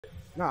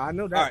Nah, I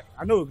know that. Right.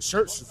 I know the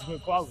shirts is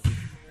good quality.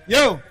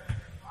 Yo,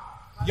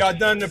 y'all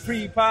done the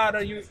pre-pod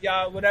or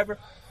y'all whatever?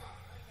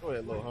 Go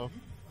ahead, little hoe.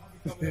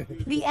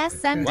 The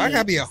SMD, Why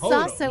gotta be a hoe,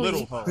 though? Saucuey,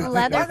 Little hoe.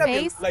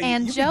 Leatherface, Like,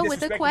 and you be Joe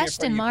with a disrespecting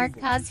question in front mark of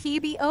your cause he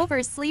be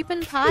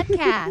oversleep'n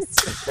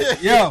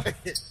podcast. Yo,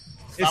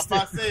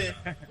 Stop saying.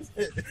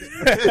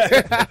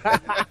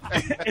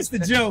 it's the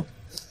Joe,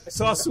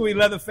 Saucuey,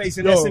 Leatherface,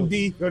 and Yo,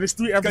 SMD. Yo, there's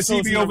 3 Because he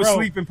episodes be in a row.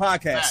 oversleeping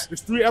podcast.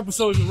 There's 3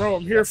 episodes in a row.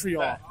 I'm here for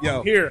y'all. Yo.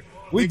 I'm here.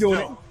 We Big doing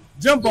Joe.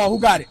 it. Jump ball, who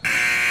got it?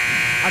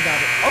 I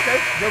got it.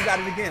 Okay, Joe got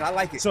it again. I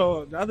like it.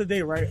 So the other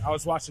day, right, I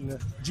was watching the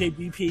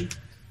JBP.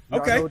 Y'all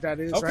Okay. know what that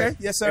is, Okay. right?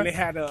 Yes, sir. And they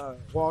had a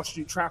Wall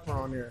Street Trapper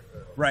on there.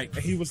 Right.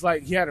 And he was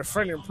like, he had a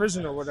friend in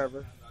prison or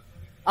whatever.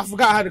 I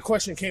forgot how the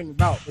question came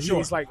about. But Sure. He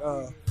was like,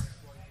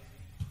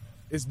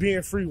 is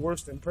being free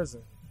worse than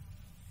prison?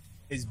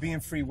 Is being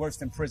free worse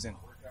than prison?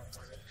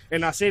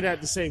 And I say that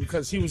to say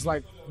because he was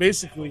like,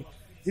 basically,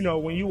 you know,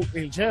 when you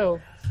in jail,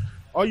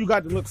 all you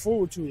got to look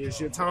forward to is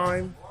your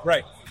time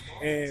Right.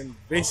 and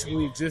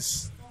basically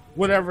just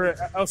whatever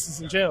else is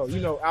in jail. You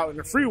know, out in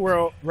the free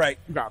world, Right.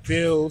 you got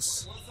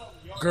bills,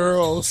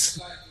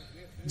 girls,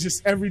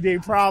 just everyday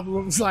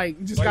problems. Like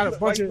you just Why got you- a why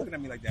bunch you of looking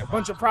at me like that, bro?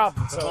 bunch of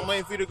problems. So I'm So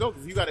waiting for you to go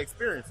because you got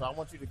experience. So I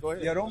want you to go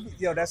ahead. Yo, don't.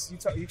 Yo, that's you.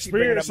 You keep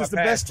bringing up experience my is the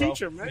past, best bro.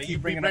 teacher, man. You You keep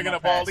be bringing bringing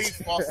up up all my these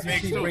past. false You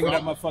snakes keep too. bringing bro.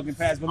 up my fucking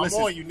past. But I'm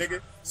listen. on you,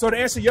 nigga. So to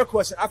answer your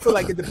question, I feel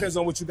like it depends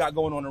on what you got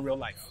going on in real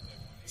life.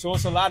 So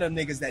it's a lot of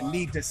niggas that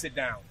need to sit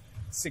down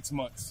 6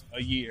 months,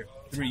 a year,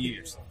 3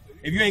 years.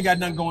 If you ain't got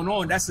nothing going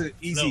on, that's an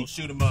easy. No,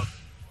 shoot him up.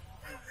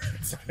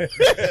 Hit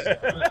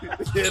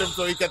him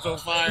so he catch on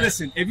fire.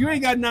 Listen, if you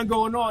ain't got nothing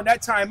going on,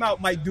 that timeout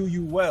might do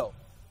you well.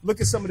 Look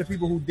at some of the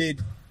people who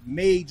did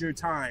major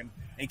time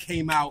and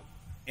came out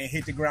and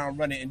hit the ground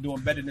running and doing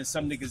better than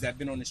some niggas that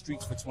been on the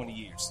streets for 20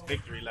 years.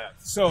 Victory lap.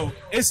 So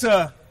it's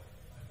a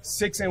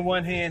 6 in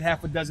one hand,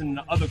 half a dozen in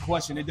the other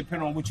question. It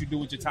depends on what you do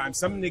with your time.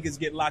 Some niggas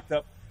get locked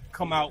up,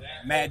 come out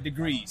mad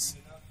degrees.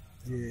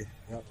 yeah,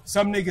 yep.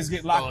 Some niggas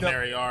get locked up.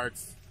 Culinary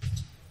arts.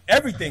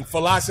 Everything,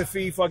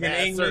 philosophy, fucking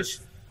Yeah, English.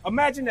 search.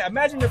 Imagine that.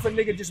 Imagine if a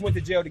nigga just went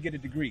to jail to get a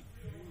degree,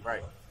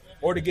 Right.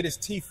 or to get his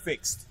teeth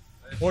fixed,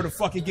 or to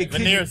fucking get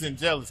Veneers kidney. in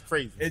jail is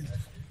crazy.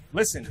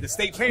 Listen, the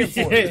state paying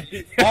for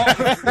it.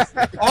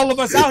 all of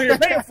us out here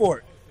paying for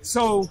it.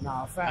 So,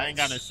 Nah, facts. I ain't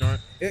got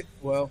insurance.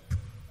 well,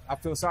 I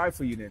feel sorry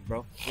for you then,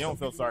 bro. You don't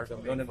feel sorry for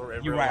me.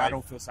 You're right. I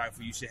don't feel sorry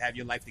for you. You should have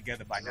your life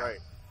together by now. Right.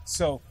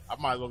 So I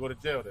might as well go to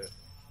jail then.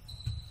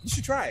 you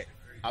should try it.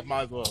 I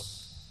might as well.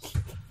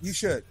 You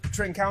should.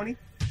 Trenton County.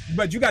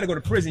 But you got to go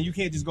to prison. You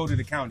can't just go to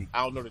the county.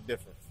 I don't know the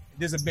difference.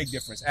 There's a big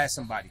difference. Ask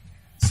somebody.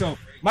 So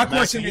my I'm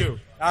question asking is,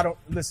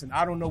 you.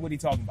 I don't know what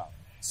he's talking about.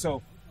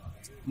 So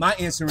my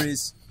answer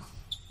is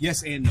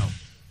yes and no,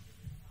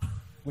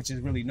 which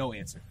is really no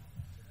answer.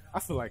 I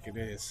feel like it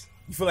is.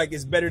 You feel like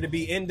it's better to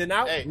be in than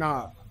out? Hey,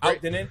 Nah,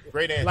 Out than in?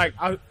 great answer. like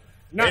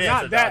not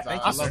answer, that. Josh. I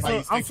I love how you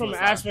I'm speak from to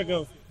the us, aspect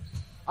of.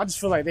 I just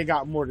feel like they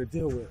got more to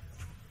deal with.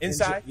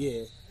 Inside?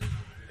 Yeah.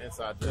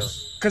 Inside jail.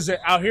 Because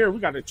out here, we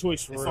got a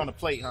choice for It's it. on the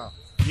plate, huh?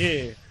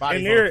 Yeah. Body's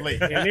And on there, the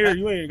plate. and there,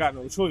 you ain't got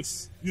no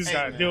choice. You just Hey,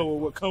 got to man. deal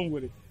with what come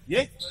with it.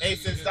 Yeah. Hey,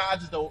 since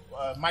Dodge is the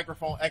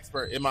microphone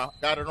expert, am I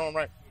got it on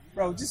right?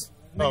 Bro, just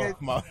Oh, nigga,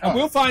 come on. and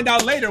we'll find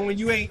out later when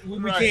we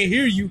Right. can't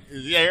hear you.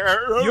 Yeah.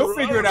 You'll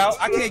figure it out.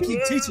 I can't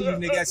keep teaching you,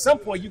 nigga. At some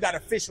point, you got to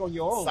fish on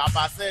your own. Stop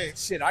by saying.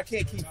 Shit, I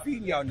can't keep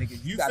feeding y'all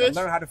niggas. You You got to fish?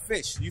 learn how to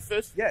fish. You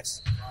fish?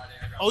 Yes,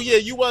 Oh yeah,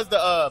 you was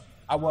the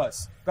I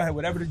was. Go ahead.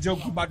 Whatever the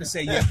joke you about to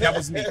say, yeah, that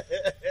was me.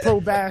 Pro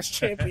bass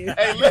champion.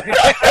 Hey, look.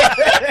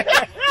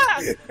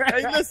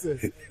 Hey,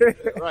 listen.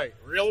 Right,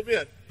 reel them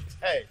in.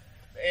 Hey,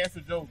 the answer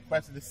to Joe's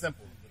question is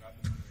simple.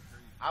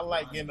 I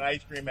like getting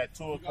ice cream at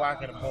 2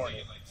 o'clock in the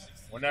morning,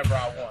 whenever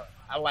I want.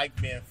 I like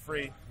being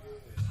free.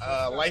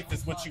 Life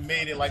is what you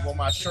made it, like what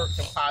my short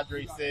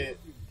compadre said.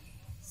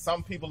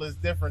 Some people is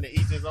different, to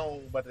each his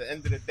own, but at the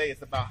end of the day,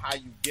 it's about how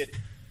you get it.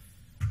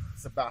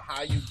 It's about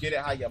how you get it,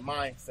 how your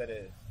mindset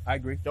is. I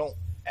agree. Don't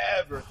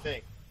ever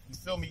think. You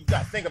feel me? You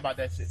gotta think about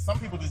that shit. Some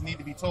people just need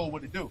to be told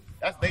what to do.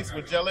 That's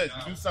basically what jail is.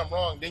 You do something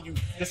wrong, then you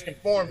just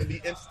conform and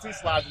be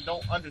institutionalized and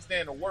don't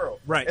understand the world.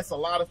 Right. It's a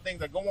lot of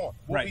things that go on.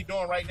 What Right. we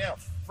doing right now,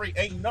 free.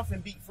 Ain't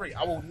nothing beat free.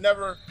 I will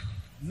never,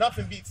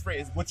 nothing beats free.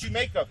 It's what you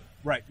make of it.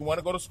 Right. You want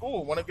to go to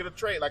school, want to get a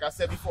trade. Like I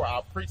said before,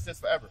 I'll preach this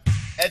forever.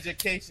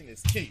 Education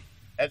is key.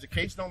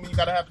 Education don't mean you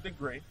gotta have a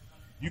degree.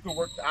 You can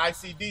work the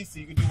ICDC,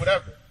 you can do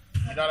whatever.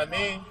 You know what I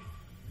mean?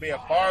 Be a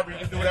barber, you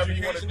can do whatever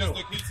you want to do.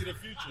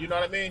 You know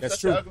what I mean? That's Shut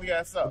true. your ugly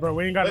ass up. Bro,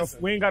 we ain't got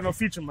Listen. no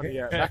future money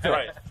yet. That's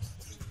right.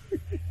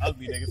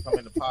 Ugly niggas come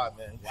in the pod,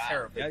 man.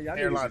 Terrible. Y'all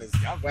Hairline niggas is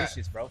is- y'all whack.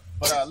 vicious, bro.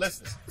 But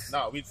listen,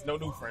 no, we no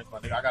new friends, my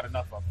nigga. I got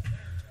enough of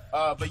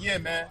them. But yeah,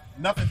 man,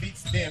 nothing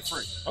beats being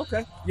free.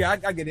 Okay. Yeah,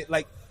 I get it.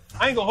 Like,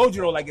 I ain't gonna hold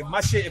you though. Like,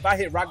 if I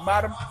hit rock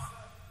bottom,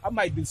 I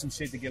might do some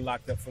shit to get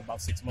locked up for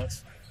about 6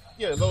 months.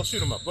 Yeah, little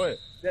shoot 'em up. Go ahead.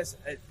 That's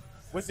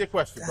What's your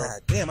question, bro?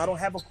 God damn. I don't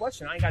have a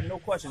question. I ain't got no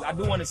questions. I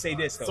do want to say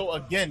this though. So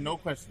again, no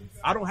questions.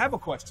 I don't have a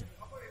question.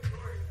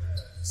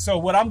 So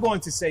what I'm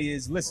going to say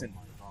is, listen,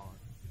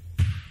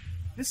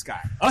 this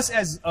guy, us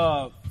as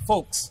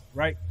folks,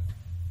 right?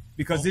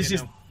 Because this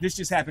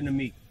just happened to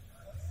me,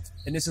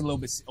 and this is a little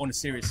bit on the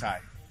serious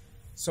side.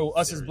 So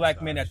us as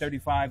black men at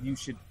 35, you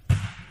should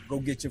go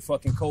get your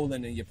fucking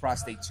colon and your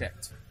prostate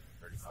checked.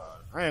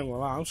 I ain't gonna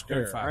lie, I'm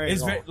scared.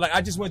 It's very, like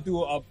I just went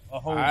through a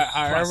whole.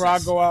 However I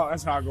go out,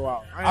 that's how I go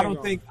out. I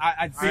don't think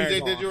I think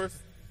CJ did yours?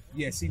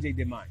 Yeah, CJ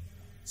did mine.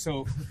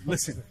 So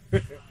listen,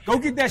 go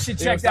get that shit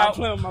Yeah, checked stop out.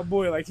 playing with my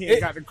boy like he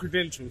ain't got the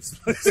credentials.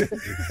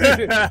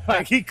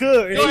 Like he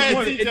could. Go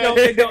ahead,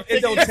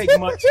 It don't take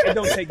much. It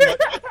don't take much,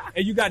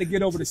 and you got to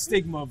get over the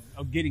stigma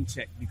of getting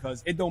checked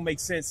because it don't make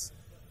sense.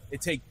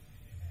 It take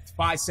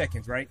 5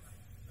 seconds, right?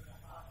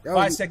 Yo,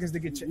 5 seconds to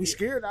get checked. We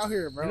scared out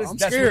here, bro. Listen, I'm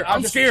that's scared. what-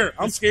 I'm scared.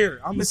 I'm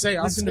scared. I'm gonna say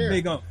I'm Listen scared. to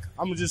Big Unk.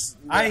 I'm gonna just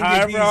I ain't get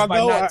however these I by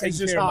go, not it's taking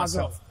just care of how I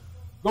myself.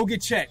 go. Go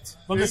get checked.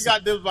 But You listen,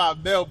 got this by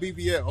Mel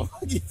BBL.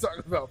 What you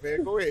talking about,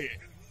 man? Go ahead.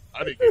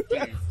 I didn't get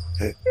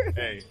these.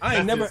 Hey, I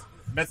ain't never-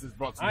 Message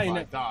brought to I you ain't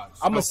by ne- Dodge.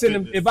 I'm gonna send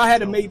him. If I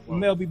had a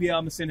male BBL,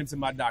 I'm gonna send him to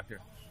my doctor.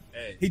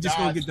 Hey, he just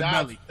gonna get the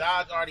belly.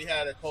 Dodge already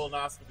had a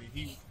colonoscopy.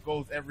 He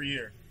goes every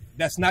year.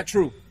 That's not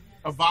true.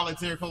 A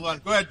volunteer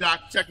colonoscopy. Go ahead,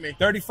 Doc. Check me.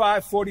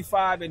 35,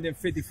 45, and then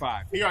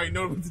 55. He already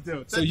knows what to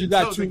do. So you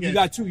got two. You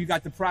got two. You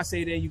got the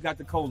prostate and you got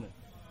the colon.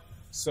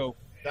 So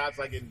Dodge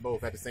like getting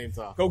both at the same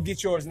time. go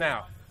get yours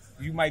now.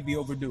 You might be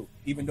overdue,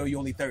 even though you're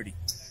only 30.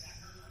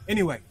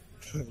 Anyway,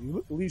 You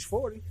look at least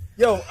 40.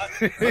 yo,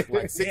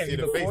 Like 60 damn, in you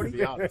the look face, 40? to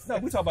be honest. No,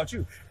 we talk about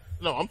you.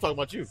 No, I'm talking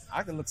about you.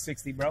 I can look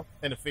 60, bro.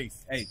 In the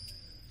face. Hey,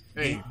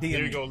 Hey, DM there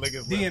me. you go. Lick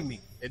his DM lip.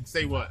 me. And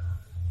say what?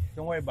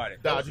 Don't worry about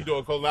it. Dodge, you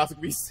doing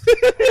colonoscopies?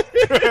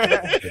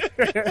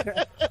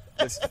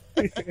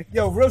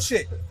 Yo, real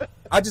shit.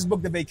 I just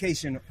booked a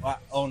vacation I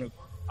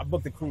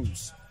booked a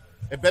cruise.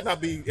 It better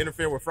not be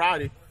interfering with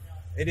Friday.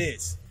 It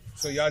is.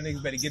 So y'all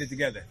niggas better get it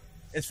together.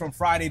 It's from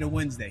Friday to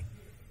Wednesday.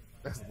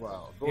 That's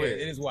wild. Go Yeah, ahead.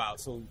 it is wild.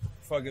 So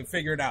fucking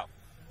figure it out.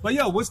 But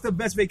yo, what's the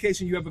best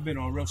vacation you ever been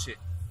on? Real shit.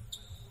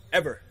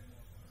 Ever.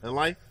 In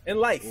life? In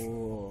life.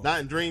 Not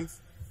in dreams?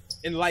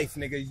 In life,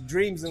 nigga.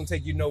 Dreams don't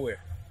take you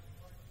nowhere.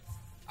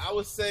 I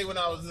would say when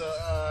I was,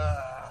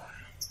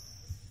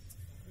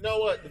 you know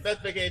what? The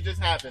best vacation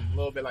just happened a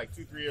little bit like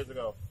 2-3 years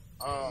ago.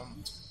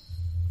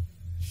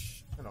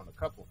 Been on a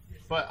couple.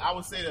 But I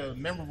would say the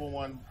memorable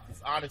one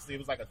is honestly, it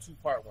was like a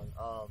 2-part one.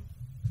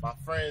 My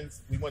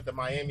friends, we went to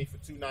Miami for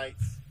 2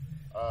 nights.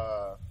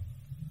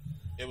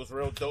 It was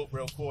real dope,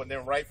 real cool. And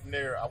then right from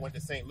there, I went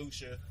to St.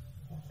 Lucia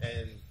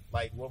and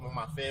like with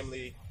my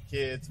family,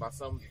 kids, my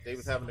son, they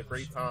was having a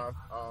great time.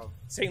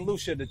 St.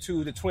 Lucia,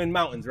 the Twin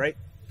Mountains, right?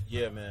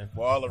 Yeah, man.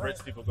 Where all the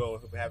rich people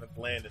go having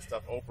land and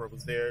stuff. Oprah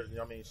was there. You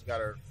know what I mean? She got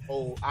her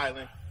whole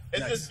island.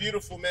 It's Nice. just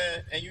beautiful,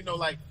 man. And you know,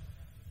 like,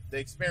 the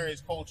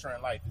experience culture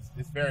in life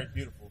is very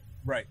beautiful.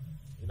 Right.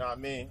 You know what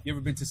I mean? You ever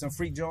been to some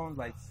freak joints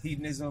like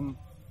hedonism,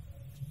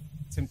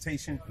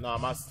 temptation? No,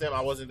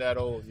 I wasn't that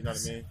old. You know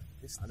what I mean?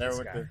 I never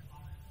went guy. to.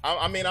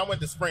 I mean, I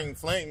went to Spring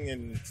Fling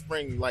and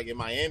Spring, like, in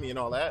Miami and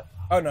all that.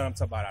 Oh no, I'm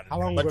talking about out of How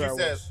long But ago you that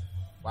said was?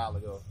 a while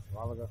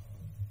ago.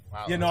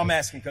 You know, I'm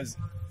asking because,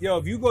 yo,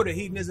 if you go to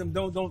hedonism,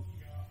 don't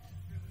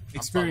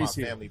experience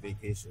I'm talking it. about family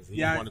vacations. You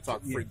Yeah, want to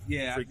talk freak?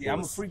 Yeah, freak I'm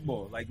a boys. freak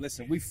boy. Like,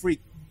 listen, we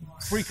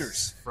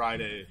freakers.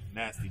 Friday,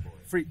 nasty boy.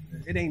 Freak.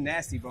 It ain't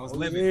nasty, bro. It's It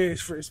living. is.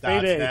 It's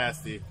That's payday.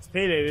 nasty. It's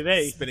payday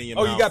today. Spit in your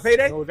Oh, mouth. you got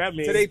payday? Know what that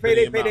means. Today, Spit in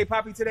payday, your payday, mouth.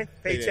 poppy today?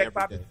 Payday Paycheck, every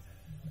poppy? day.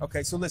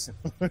 Okay, so listen.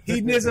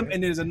 Hedonism,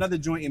 and there's another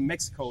joint in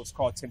Mexico. It's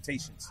called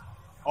Temptations.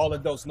 All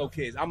adults, no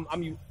kids.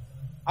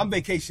 I'm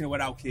vacationing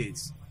without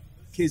kids.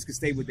 Kids can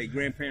stay with their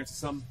grandparents or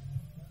something.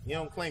 You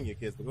don't claim your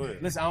kids, but go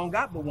ahead. Listen, I don't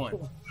got but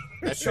one.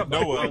 That you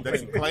know of,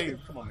 that you claim.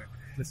 Come on, man.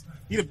 Listen,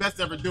 He the best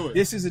to ever do it.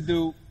 this is a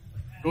dude,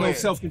 Go no ahead.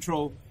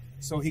 self-control.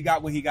 So he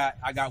got what he got.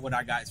 I got what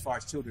I got as far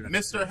as children.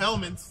 Mr.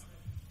 Hellman's.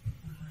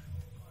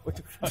 What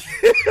the fuck?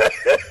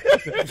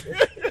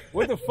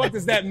 What the fuck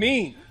does that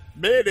mean?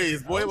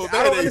 Mayonnaise, boy. Well, I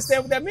don't mayonnaise.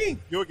 understand what that means.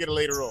 You'll get it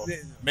later on.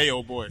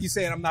 Mayo boy. You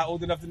saying I'm not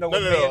old enough to know No,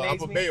 what no, mayonnaise I'm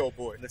a means? mayo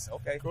boy. Listen,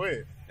 okay. Go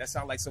ahead. That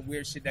sounds like some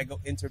weird shit that go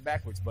enter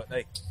backwards, but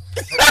hey.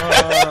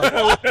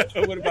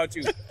 What about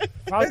you?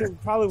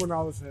 Probably when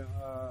I was in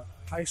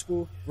high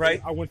school.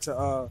 Right. I went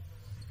to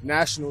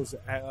nationals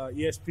at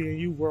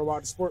ESPNU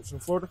Worldwide Sports in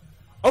Florida.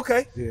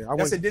 Okay. Yeah, I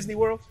That's went. at Disney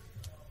World?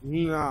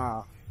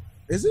 Nah,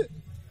 is it?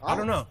 I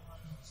don't know.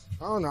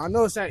 I don't know. I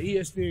know it's at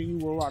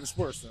ESPNU Worldwide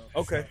Sports though.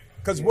 Okay.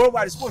 Because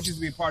Worldwide Sports used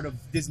to be a part of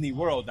Disney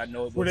World. I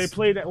know it was. Where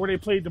they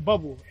played the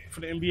bubble for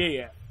the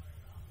NBA at.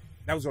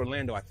 That was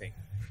Orlando, I think.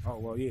 Oh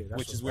well, yeah.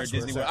 Which is where that's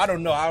Disney it's World. at. I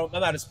don't know. I'm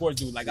not a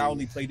sports dude. Like, I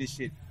only play this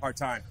shit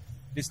part-time.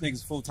 This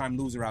nigga's a full-time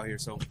loser out here,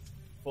 so.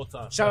 Full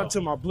time. Shout out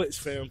to my Blitz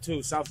fam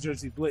too, South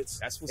Jersey Blitz.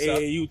 That's what's up.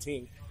 AAU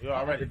team. You're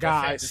already The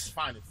guys. Just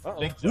finest.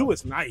 Uh-oh. We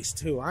was nice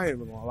too. I ain't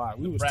even gonna lie.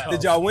 We was Brad. tough.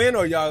 Did y'all win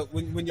or y'all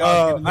when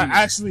y'all didn't lose?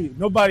 Actually,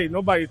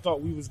 nobody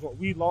thought we was going.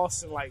 We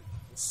lost in like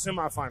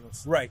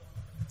semifinals, Right.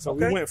 so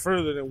Okay. we went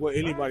further than what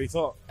anybody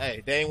thought.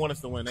 Hey, they ain't want us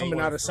to win. They ain't Coming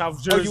want out of us to South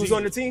Oh, Jersey. you was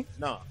on the team? win.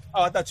 No,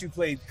 Oh, I thought you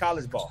played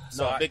college ball.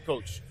 So no, big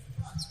coach.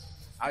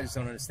 I just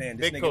don't understand.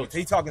 This Big nigga, coach.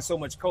 he talking so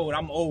much code.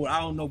 I'm old.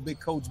 I don't know big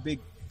coach, big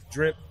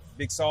drip,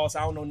 big sauce.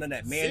 I don't know none of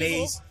that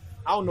mayonnaise.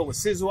 I don't know what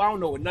sizzle. I don't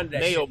know what none of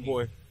that Mayo shit boy.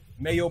 mean.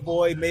 Mayo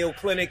Boy, Mayo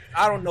Clinic.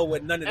 I don't know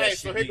what none of that Hey, shit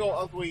so here means. go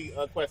Uncle E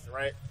question,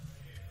 right?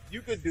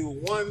 You could do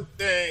one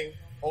thing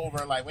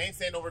over in life. We ain't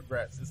saying no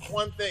regrets. It's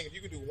one thing. If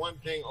you could do one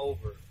thing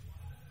over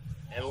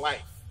in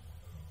life,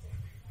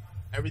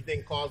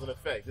 everything cause and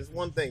effect. This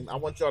one thing. I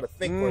want y'all to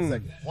think for a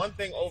second. One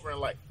thing over in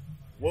life.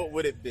 What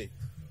would it be?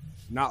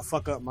 Not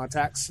fuck up my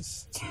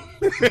taxes.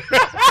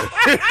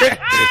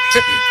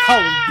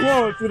 I was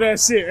going through that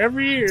shit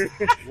every year.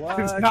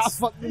 What? Not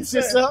fuck them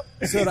shits up.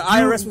 So the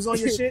IRS was on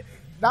your shit?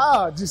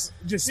 Nah, just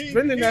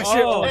spending that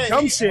shit on Hey,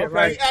 dumb he- shit, okay,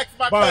 right? he asked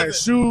my Buying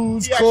cousin.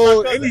 shoes, He asked my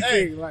clothes, cousin, anything.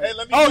 hey, like, hey,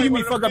 let me Oh, get you one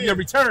mean of fuck them up your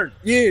kids. return?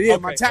 yeah, Okay,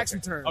 my tax okay.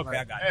 return. Okay, like,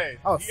 I got it. Hey,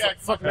 Oh, he asked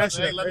my fuck that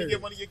cousin, shit hey, let me up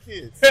get one of your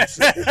kids.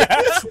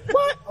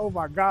 What? Oh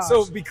my god.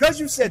 So because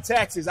you said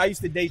taxes, I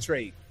used to day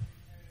trade.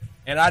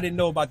 And I didn't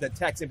know about the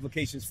tax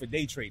implications for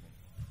day trading.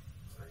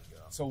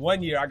 So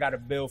one year I got a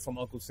bill from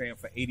Uncle Sam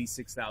for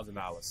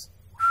 $86,000.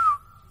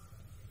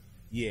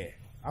 Yeah.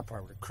 I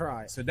probably would have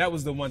cried. So that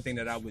was the one thing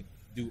that I would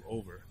do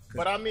over.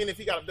 But I mean, if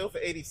he got a bill for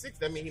 86,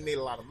 that means he made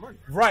a lot of money.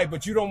 Right,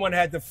 but you don't want to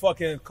have to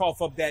fucking cough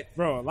up that.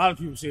 Bro, a lot of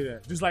people say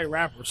that. Just like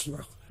rappers,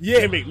 bro. Yeah.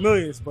 They make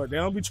millions, but they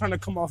don't be trying to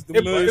come off the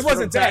It millions.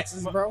 wasn't for them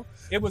taxes, bro.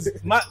 It was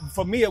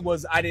for me. It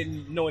was I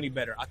didn't know any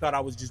better. I thought I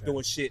was just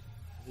doing shit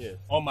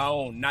on my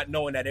own, not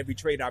knowing that every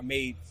trade I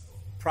made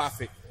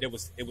profit it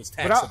was But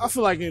taxable. I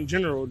feel like in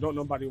general, don't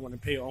nobody want to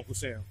pay Uncle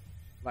Sam.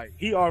 Like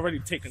he already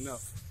take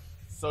enough.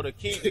 So the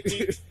key,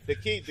 this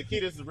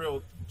is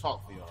real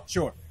talk for y'all.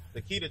 Sure.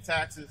 The key to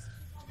taxes,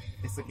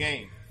 it's a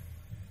game.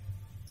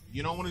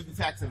 You don't want to do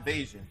tax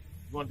evasion.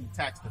 You want to do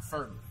tax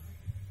deferment.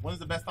 When is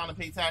the best time to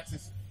pay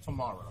taxes?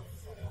 Tomorrow.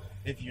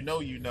 If you know,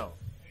 you know.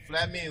 So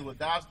that means what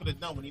Dodge could have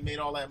done when he made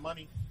all that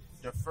money,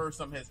 defer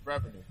some of his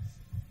revenue.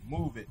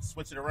 Move it,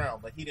 switch it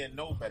around. But he didn't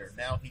know better.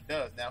 Now he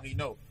does. Now he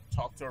knows.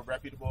 Talk to a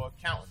reputable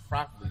accountant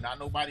properly. Not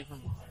nobody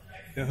from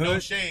The No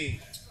hood.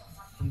 Shade,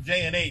 from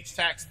J&H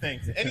tax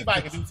things.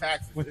 Anybody can do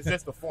taxes. It's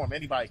just a form.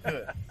 Anybody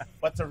could.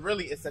 But to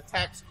really, it's a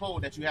tax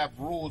code that you have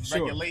rules, Sure.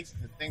 regulations,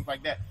 and things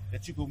like that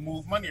you can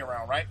move money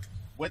around, right?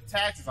 What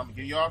taxes? I'm going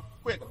to give y'all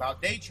quick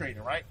about day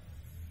trading, right?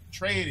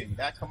 Trading,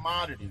 that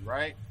commodity,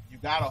 right? You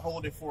got to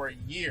hold it for a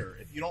year.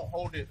 If you don't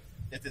hold it,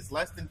 if it's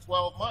less than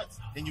 12 months,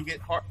 then you get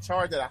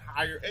charged at a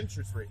higher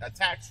interest rate, a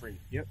tax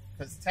rate. Yep.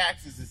 Because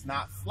taxes is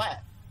not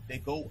flat. They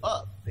go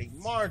up. They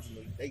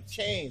marginally. They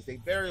change. They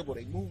variable.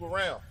 They move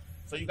around.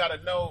 So you got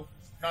to know,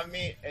 you know what I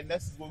mean? And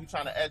this is what we're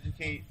trying to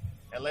educate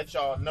and let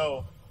y'all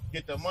know,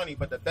 get the money.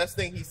 But the best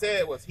thing he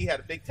said was he had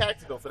a big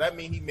tax bill. So that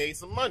means he made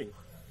some money,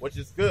 which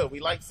is good. We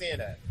like seeing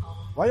that.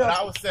 Why But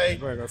y'all? I would say,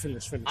 Go ahead,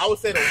 finish. I would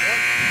say the one.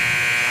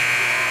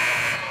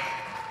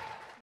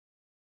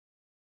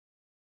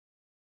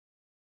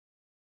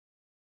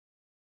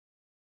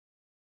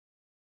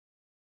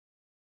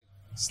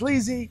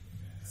 Sleazy.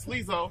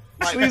 Sleazo.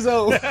 Like,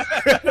 Sleazo.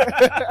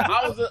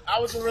 I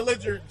was a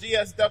religious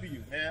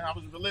GSW, man. I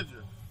was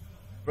a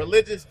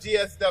religious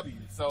GSW.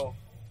 So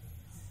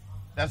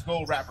that's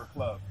Gold Rapper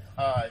Club.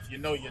 If you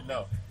know, you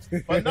know.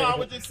 But no, I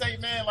would just say,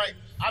 man, like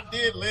I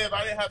did live.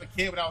 I didn't have a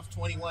kid when I was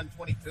 21,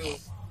 22. Like,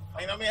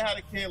 you know what I mean? I had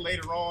a kid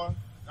later on.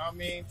 You know what I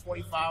mean?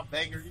 25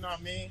 bangers. You know what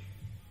I mean?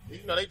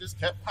 You know, they just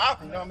kept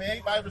popping. You know what I mean?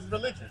 Everybody was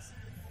religious.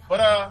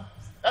 But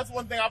that's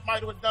one thing I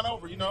might have done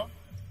over. You know,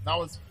 I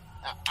was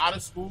out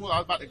of school. I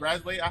was about to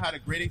graduate. I had a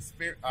great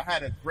experience. I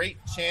had a great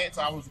chance.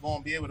 I was going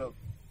to be able to,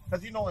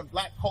 because you know, in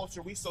black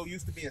culture, we so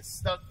used to being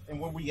stuck in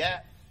where we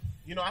at.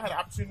 You know, I had an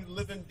opportunity to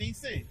live in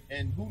D.C.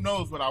 and who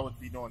knows what I would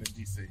be doing in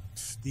D.C.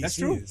 That's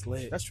true. Is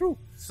lit. That's true.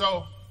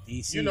 So,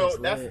 DC you know, is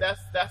that's lit.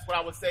 that's what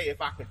I would say. If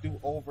I could do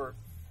over,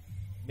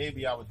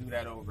 maybe I would do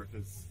that over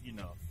because you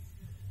know,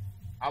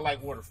 I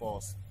like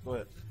waterfalls. Go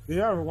ahead. Do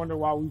you ever wonder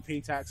why we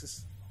pay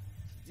taxes?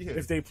 Yeah.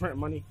 If they print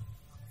money,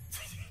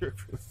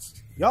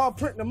 y'all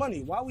print the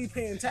money. Why we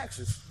paying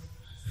taxes?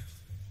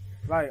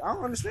 Like I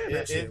don't understand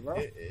that shit, bro.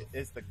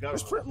 It's the government.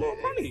 Let's print more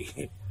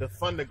money. To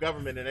fund the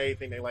government and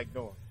everything they like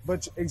doing.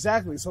 But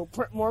exactly, so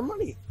print more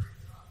money.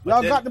 But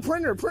Y'all then- got the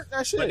printer, print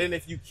that shit. But then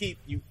if you keep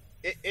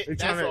They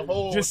that's tryna- a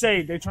whole. just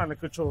say they trying to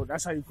control.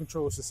 That's how you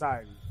control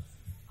society.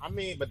 I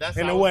mean, but that's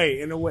In how a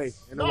way. No, It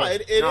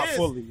it Not is.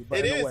 fully, but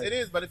It in a is. way. It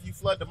is. But if you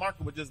flood the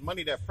market with just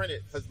money that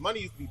printed, because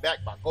money used to be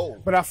backed by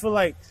gold. But I feel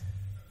like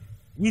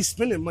we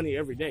spending money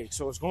every day,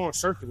 so it's going to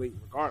circulate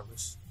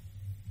regardless.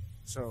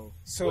 So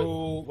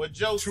What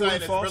Joe's true and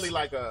saying is false? really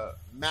like a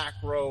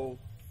macro.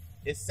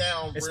 It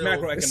sounds It's real.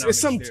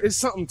 macroeconomics. it's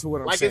something to what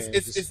I'm Like saying.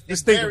 it's just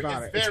think very,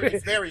 about it's it. very,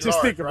 it's very just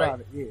large, think right? about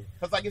it. Yeah.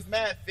 Because like it's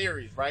mad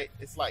theories, right?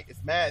 It's like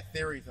it's mad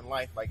theories in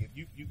life. Like if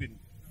you can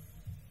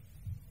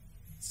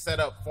set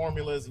up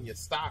formulas in your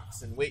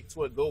stocks and wait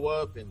till it go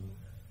up and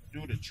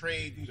do the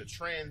trade, do the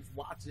trends,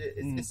 watch it.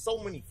 It's so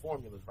many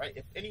formulas, right?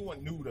 If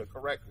anyone knew the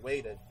correct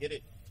way to get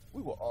it,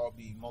 we will all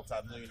be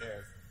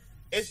multimillionaires.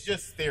 It's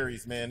just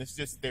theories, man. It's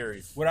just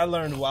theories. What I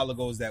learned a while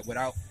ago is that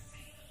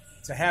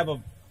to have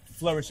a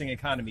flourishing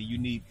economy, you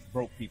need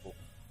broke people.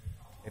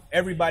 If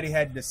everybody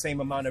had the same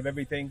amount of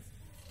everything,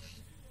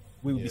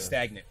 we would be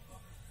stagnant.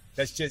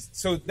 That's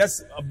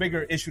a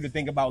bigger issue to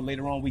think about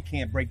later on. We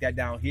can't break that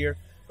down here.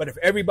 But if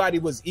everybody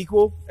was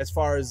equal as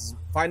far as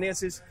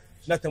finances,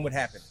 nothing would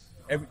happen.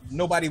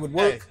 Nobody would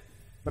work. Hey,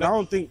 but I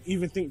don't think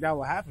that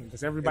will happen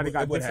because everybody It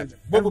got would different.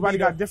 happen. Everybody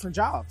got different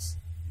jobs.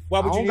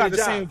 Why would I you don't need got a the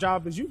job? same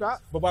job as you got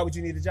But why would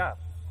you need a job?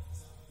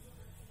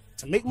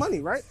 to make money,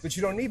 right? But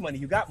you don't need money.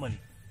 You got money.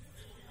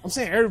 I'm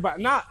saying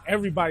not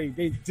everybody.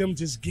 Them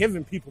just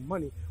giving people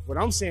money. What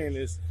I'm saying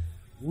is,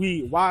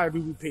 why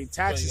do we pay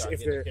taxes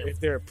if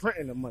they're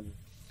printing the money?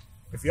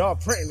 If y'all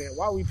printing it,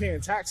 why are we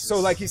paying taxes?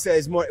 So like he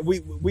says, more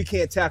we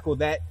can't tackle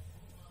that.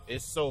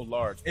 It's so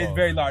large. It's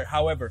very large.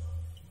 However,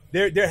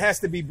 there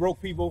has to be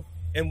broke people,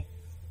 and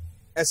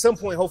at some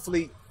point,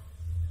 hopefully,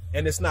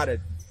 and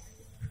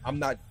I'm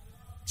not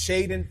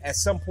shading. At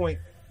some point,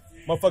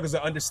 motherfuckers will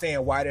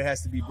understand why there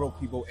has to be broke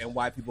people and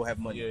why people have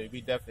money. Yeah,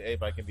 we definitely,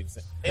 everybody can be the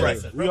same. Hey, Right.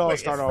 listen, we real all quick,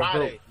 start it's off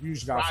Friday. broke. You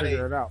just gotta Friday.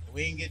 figure it out.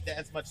 We ain't get that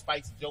as much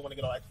spice. Joe want to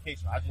get on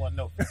education. I just want to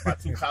know my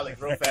two colleagues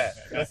real fast.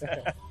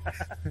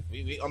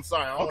 I'm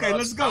sorry. Okay,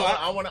 let's go.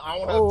 I want to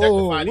Oh,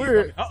 objectify these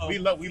weird.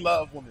 women. We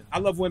love women I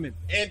love women.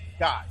 and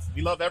guys.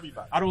 We love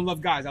everybody. I don't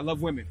love guys. I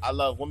love women. I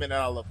love women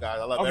and I love guys.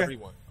 I love Okay.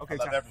 everyone. Okay, I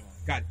love Tom. everyone.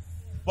 Got it.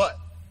 But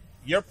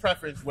your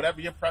preference,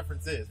 whatever your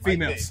preference is, might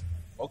Females.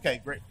 be.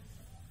 Okay, great.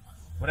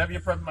 Whatever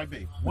your preference might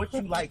be, what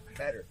you like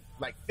better,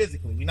 like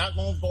physically. We're not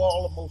going to go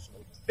all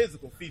emotional.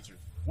 Physical features.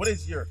 What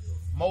is your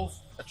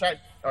most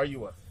attractive? Are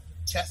you a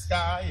chest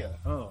guy,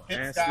 a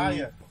hips guy,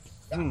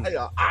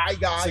 a eye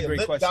guy, a a great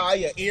lip question. guy,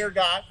 a ear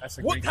guy? That's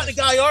a What great kind of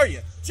guy are you,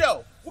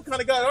 Joe? What kind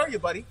of guy are you,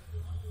 buddy?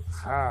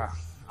 I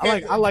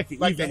like it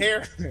Like even. the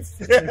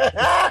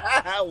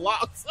hair,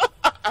 locks.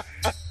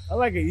 I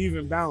like an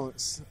even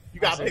balance. You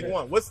gotta pick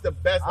one. What's the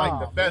best? Oh,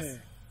 the best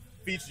man.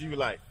 feature you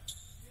like?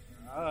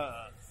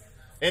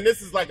 And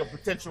this is like a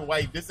potential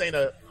wife. This ain't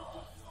a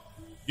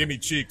give me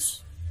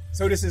cheeks.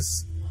 So this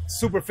is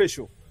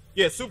superficial.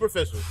 Yeah,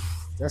 superficial.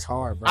 That's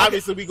hard, bro.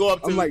 Obviously, we go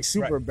up to I'm like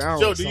super Right.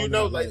 balanced. Joe. Do you on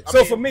know that, like? I So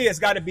mean, for me, it's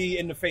got to be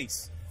in the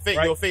face. face,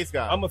 right? you're a face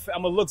guy. I'm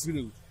a looks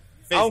dude.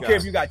 Face I don't guy. care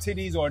if you got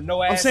titties or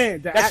no ass. I'm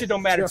saying that shit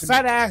don't matter the to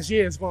fat me. ass,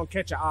 yeah, is gonna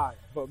catch your eye.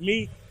 But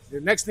me, the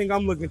next thing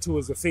I'm looking to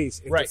is the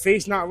face. If Right. the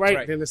face not right,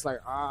 Right. then it's like,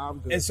 I'm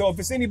good. And so if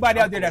it's anybody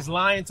out there that's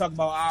lying, talking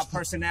about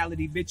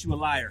personality, bitch, you a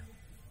liar.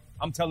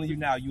 I'm telling you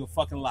now, you a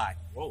fucking lie.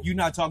 Whoa. You're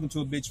not talking to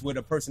a bitch with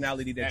a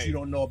personality that Hey. you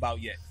don't know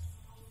about yet.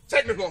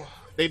 Technical.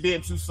 They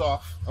being too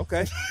soft.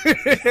 Okay.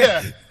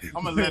 Yeah,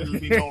 I'm gonna let it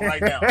be known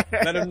right now.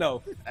 Let them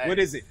know. Hey. What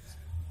is it?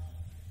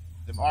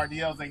 Them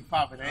RDLs ain't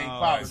popping. They ain't Oh,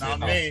 popping. shit, I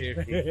no. mean,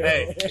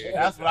 hey,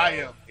 that's what I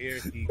am. Here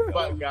he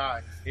But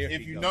guy, Here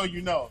if he you go. know,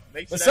 you know.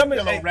 Make sure But that some of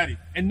pillow hey, ready.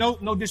 And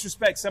no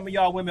disrespect, some of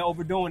y'all women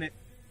overdoing it.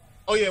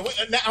 Oh yeah,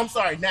 I'm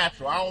sorry,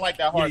 natural. I don't like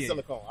that hard Yeah.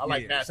 silicone. I Yeah,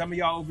 like yeah. natural. Some of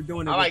y'all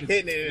overdoing it. I like with the,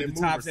 hitting it with and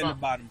the move or tops and the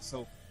something. bottoms.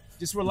 So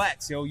just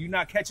relax, yo. You're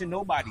not catching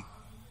nobody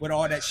with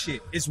all that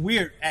shit. It's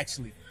weird,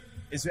 actually.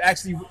 It's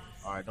actually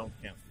All right, don't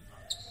cancel.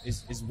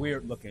 it's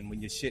weird looking when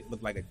your shit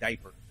look like a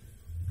diaper.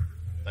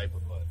 Diaper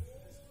butt.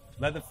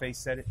 Leatherface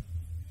said it.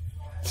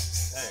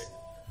 Hey,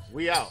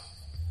 we out.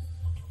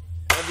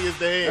 Heavy as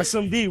the head.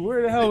 SMD,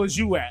 where the hell is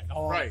you at?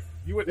 Oh, Right.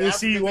 You with the We'll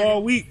see you African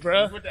all niggas? week, You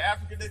bruh. with the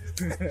African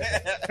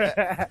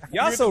niggas?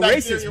 Y'all You so with the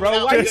racist, Nigerian bro.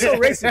 without- Why you so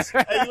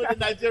racist? Hey, you with the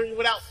Nigerian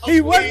without?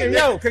 He oh, working,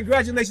 yeah. yo.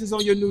 Congratulations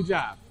on your new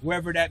job,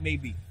 wherever that may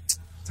be.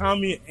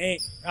 Tommy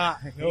ain't.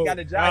 He got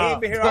a job. He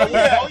ain't been here all Oh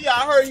year. yeah,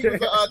 I heard he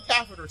was a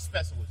catheter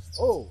specialist.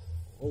 Oh,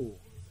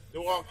 They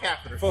were on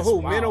catheters. for who?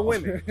 Wow. Men or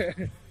women?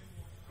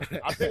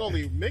 I think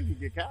only men can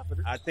get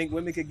catheters. I think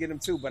women could get them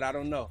too, but I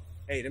don't know.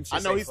 Hey, them shit. I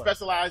know he fun.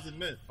 specialized in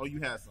men. Oh, you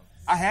had some.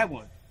 I had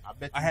one. I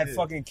bet you I had did.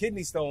 fucking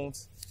kidney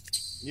stones.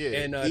 Yeah,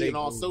 and, eating they-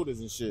 all sodas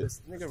and shit.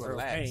 This nigga Bro,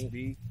 relax, pain.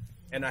 B.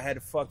 And I had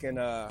a fucking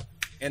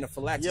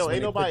anaphylaxis. Yo, when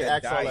ain't they put nobody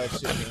asked all dye that in.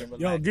 shit. Nigga,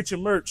 Yo, relax. get your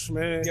merch,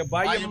 man. Yeah,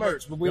 buy Buy your your merch,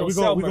 merch. but we Yeah, don't we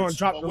sell gonna merch.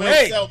 drop But the we link.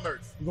 don't Hey. sell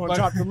merch. We're gonna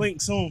drop the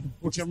link soon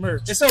with your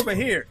merch. It's over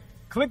here.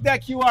 Click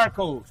that QR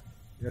code.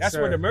 Yes, That's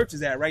sir. where the merch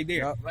is at, right there.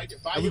 Yep. Right there.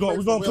 Buy And your we're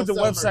merch, gonna but put the we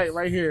don't sell website merch.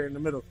 right here in the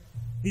middle.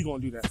 He gonna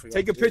do that for you.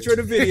 Take a picture of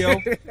the video,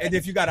 and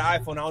if you got an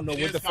iPhone, I don't know It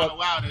what is the kind fuck. of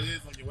wild. It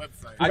is on your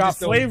website. We I got just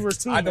don't- flavors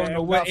too. I don't man.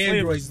 know We what got flavors,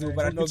 Androids do, man.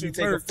 but I Go know if get you your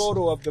take a merch.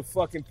 photo of the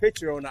fucking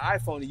picture on the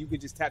iPhone and you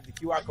could just tap the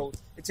QR code,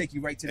 it take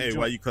you right to the Hey, joint.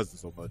 why you cussing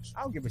so much?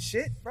 I don't give a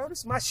shit, bro. This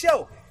is my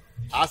show.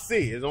 I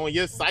see. It's on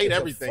your site, the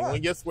everything. fuck?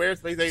 On your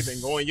Squarespace,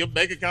 everything. Go on your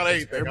bank account,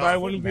 everything. Everybody Oh,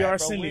 want to be Bro, we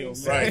Arsenio, ain't man.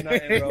 saying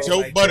nothing, bro. Joe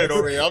Like, Butted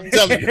over here. I'm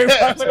telling you.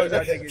 I told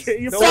y'all niggas,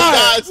 You're don't- Two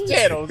fired. guys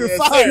channel. You're Yeah,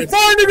 fired. serious.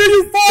 Fire, nigga,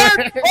 you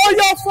fired. All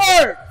y'all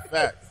fired.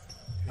 Facts.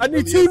 I need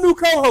really two is. new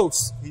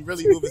co-hosts. He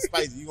really moving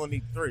spicy. You're going to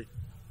need 3.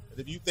 And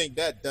if you think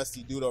that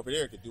dusty dude over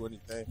there could do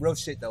anything, Real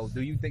shit though.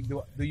 Do you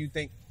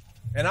think?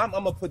 And I'm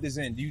gonna put this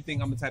in. Do you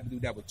think I'm the type of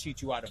dude that would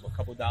cheat you out of a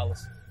couple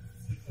dollars?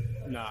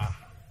 Nah.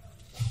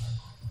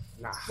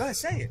 Go ahead,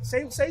 say it.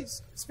 Say.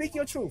 Speak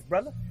your truth,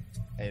 brother.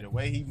 hey, the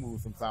way he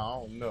moves sometimes, I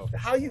don't know.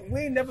 How you?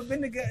 We ain't never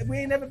been together. We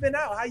ain't never been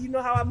out. How you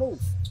know how I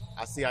move?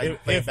 I see how you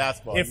play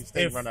basketball. You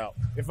stay run out.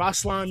 If I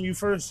slime you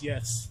first,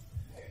 yes.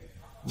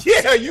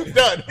 Yeah, you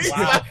done.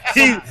 Wow.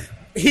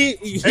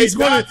 he's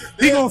gonna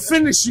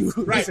finish you.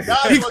 Right.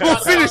 He's gonna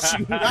finish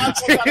you.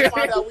 God's gonna try to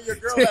find out where your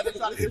girl at and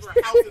try to give her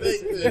a house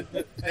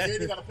and you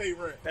ain't gotta pay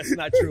rent. That's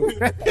not true.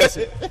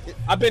 Listen,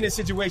 I've been in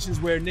situations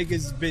where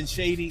niggas been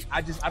shady.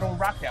 I don't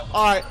rock that one.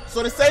 All right.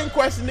 So the same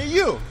question to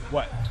you.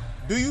 What?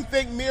 Do you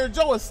think me or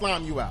Joe would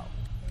slime you out?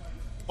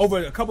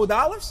 Over a couple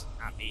dollars?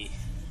 Not me.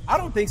 I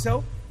don't think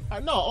so.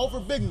 No, over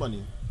big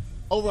money.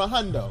 Over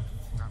 $100.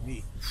 Not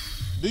me.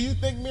 Do you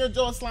think me or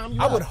Joe would slime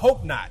you out? I would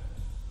hope not.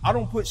 I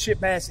don't put shit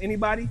past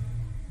anybody.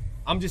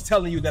 I'm just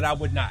telling you that I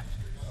would not.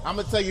 I'm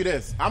gonna tell you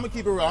this. I'm gonna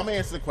keep it real. I'm gonna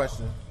answer the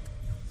question.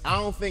 I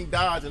don't think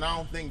Dodge and I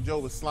don't think Joe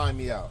would slime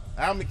me out.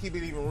 I'm gonna keep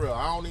it even real.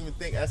 I don't even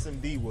think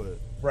SMD would.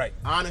 Right.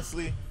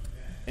 Honestly.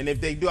 And if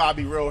they do, I'll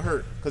be real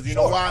hurt. Because you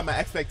know why? My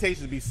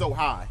expectations be so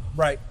high.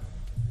 Right.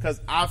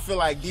 Because I feel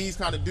like these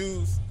kind of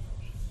dudes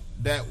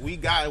that we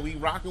got and we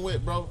rocking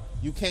with, bro,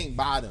 you can't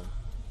buy them.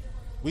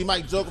 We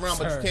might joke around,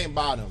 but you can't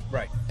buy them.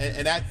 Right.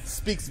 And that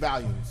speaks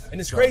volumes. And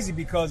it's crazy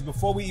because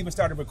before we even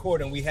started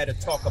recording, we had to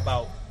talk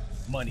about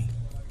money.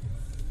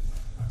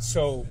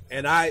 So,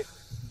 and I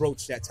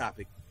broached that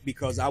topic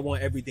because I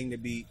want everything to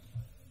be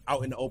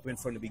out in the open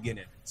from the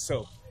beginning.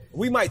 So,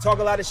 we might talk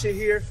a lot of shit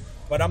here,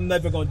 but I'm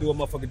never going to do a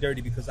motherfucker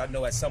dirty because I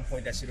know at some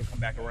point that shit will come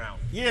back around.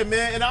 Yeah,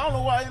 man. And I don't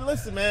know why.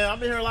 Listen, man, I've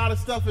been hearing a lot of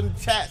stuff in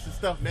chats and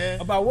stuff, man.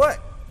 About what?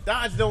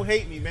 Dodge don't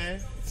hate me,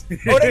 man.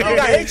 Oh, they think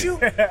I hate you?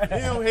 He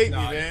don't hate me,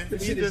 man.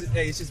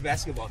 It's just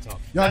basketball talk.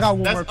 Y'all got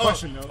one That's more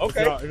question though.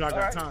 Okay. If y'all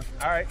got time.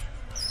 All right.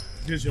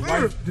 Does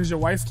your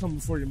wife come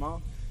before your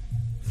mom?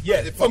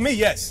 Yeah, for me,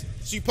 yes.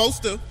 She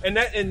supposed to. And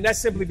that's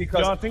simply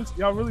because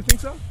Y'all really think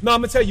so? No,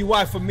 I'm gonna tell you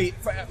why. For me,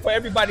 for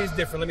everybody, it's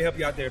different. Let me help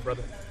you out there,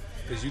 brother.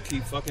 Because you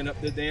keep fucking up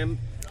the damn.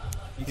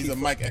 He's a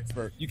mic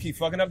expert. You keep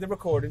fucking up the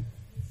recording.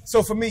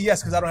 So for me,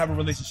 yes, because I don't have a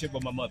relationship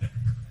with my mother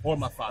or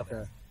my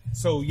father. Okay.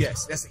 So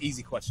yes, that's an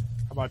easy question.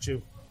 How about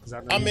you?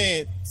 I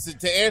mean,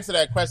 to answer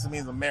that question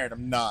means I'm married.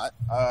 I'm not.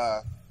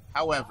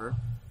 However,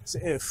 it's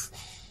an if.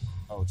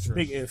 Oh, true.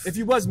 Big if. If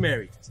you was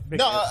married,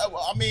 No,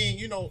 I mean,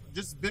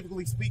 just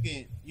biblically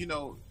speaking,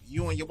 you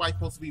and your wife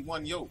supposed to be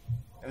one yoke,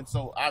 and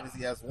so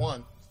obviously as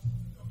one,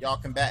 y'all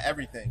combat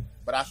everything.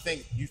 But I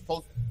think you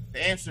supposed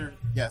the answer,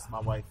 yes, my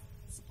wife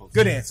is supposed.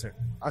 Good to. answer.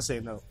 I say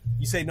no.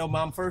 You say no,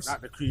 mom first.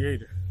 Not the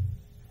creator.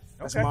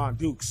 That's Okay. Mon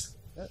Dukes.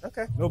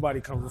 Okay.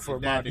 Nobody comes before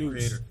Dad, Mon the Dukes.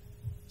 creator.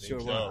 Sure.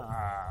 Big Joe.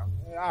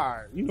 All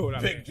right, you know what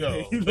I mean. Big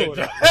Joe. You know Big what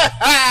Joe.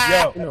 I mean.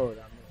 Yo, You know what I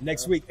mean.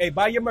 next week. Hey,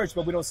 buy your merch,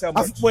 but we don't sell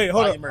merch. Wait,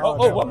 hold Buy on. your merch.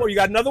 Oh, one more. You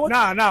got another one?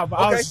 Nah, but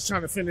I Okay. was just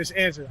trying to finish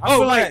answering. Oh,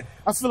 go ahead.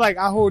 I feel like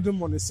I hold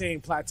them on the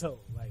same plateau.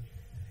 Like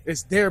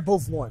they're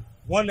both one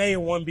A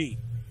and one B,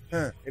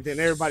 and then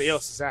everybody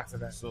else is after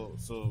that. So,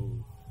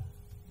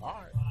 all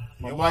right.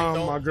 My Your mom, wife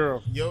don't- my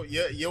girl. Your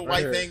Right wife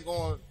here. ain't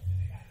going.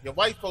 Your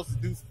wife supposed to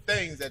do some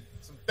things, other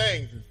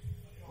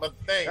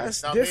things.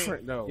 That's you know what I mean?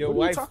 different though. Your What are you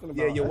wife, talking about?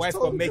 yeah, your That's wife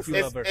totally gonna make you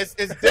different. love her.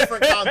 It's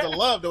different kinds of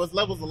love. There was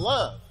levels of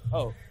love.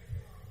 Oh,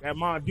 That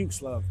Mon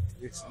Dukes love.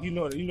 You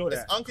know that.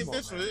 It's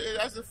unconditional.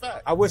 That's a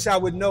fact. I wish I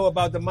would know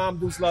about the mom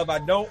deuce love. I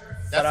don't,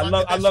 but That's I love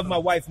unconditional. my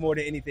wife more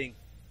than anything.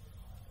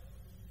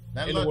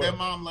 That in the world.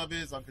 mom love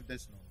is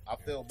unconditional. I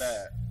feel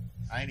bad.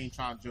 I ain't even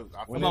trying to joke.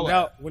 I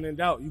feel When in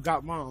doubt, you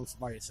got moms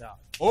by your side.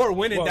 Or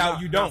when in Well, doubt,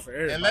 not- you not don't. for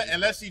everybody.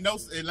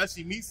 unless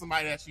she meets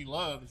somebody that she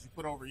loves and she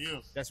put over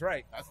you. That's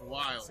right. That's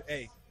wild.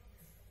 Hey,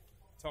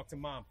 talk to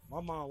mom.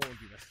 My mom won't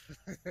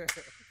do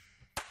that.